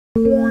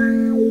In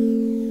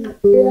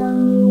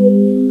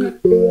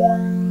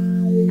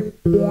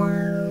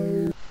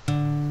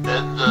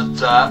the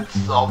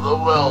depths of the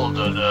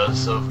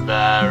wilderness of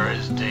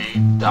Mary's deep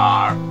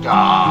dark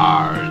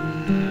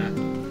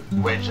garden,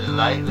 which has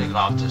lately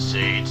got to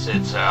seed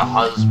since her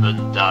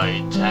husband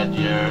died 10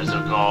 years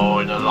ago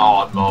in a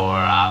lawnmower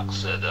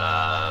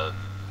accident,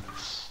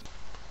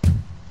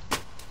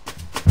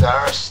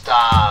 there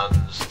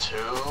stands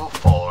two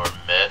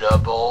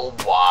formidable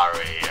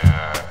warriors.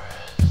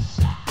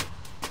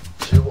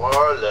 To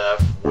our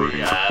left we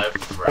have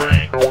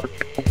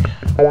Frankie.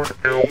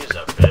 He's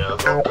a bit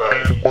of a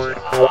geezer.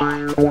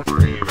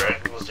 He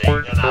reckons he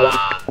can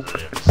handle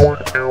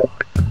himself.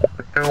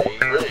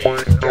 He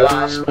reads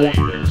glass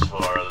meters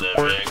for a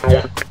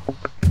living.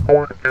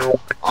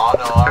 On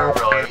our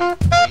right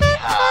we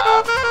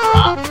have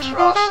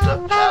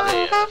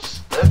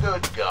Raptrostapelius, the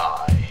good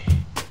guy.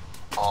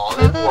 All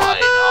in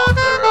white on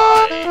the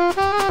right.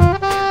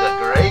 He's a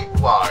great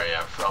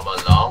warrior from a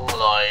long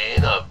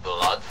line of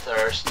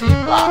bloodthirsty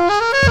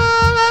bastards.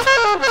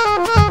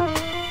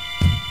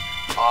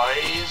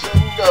 Eyes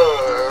and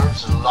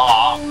nerves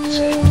locked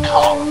in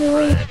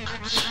conflict.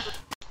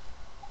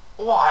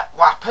 What,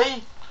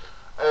 Wappy?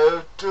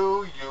 Oh,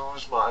 do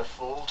use my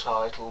full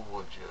title,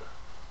 would you?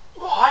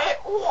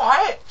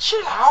 Why,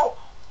 chill out,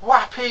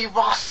 Wappy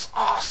Russ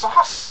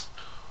Arsus.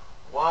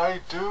 Why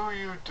do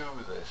you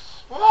do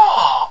this?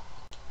 What?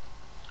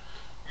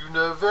 You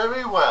know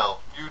very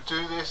well you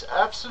do this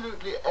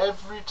absolutely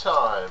every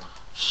time.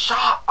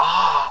 Shut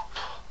up.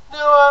 No,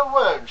 I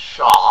won't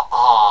shut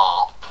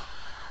up.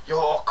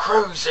 You're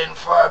cruising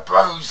for a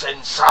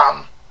bruising,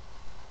 son.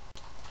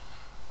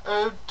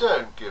 Oh,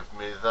 don't give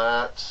me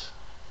that.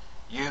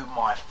 You,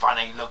 my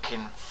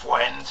funny-looking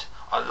friend,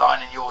 are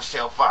lining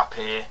yourself up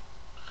here.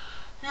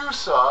 You,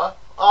 sir,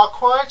 are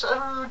quite a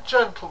rude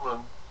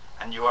gentleman.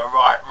 And you're a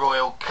right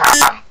royal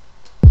cunt.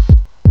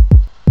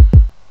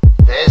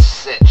 This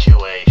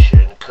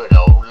situation could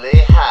only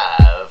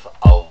have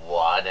a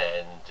one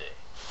ending.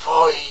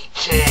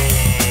 Fighting!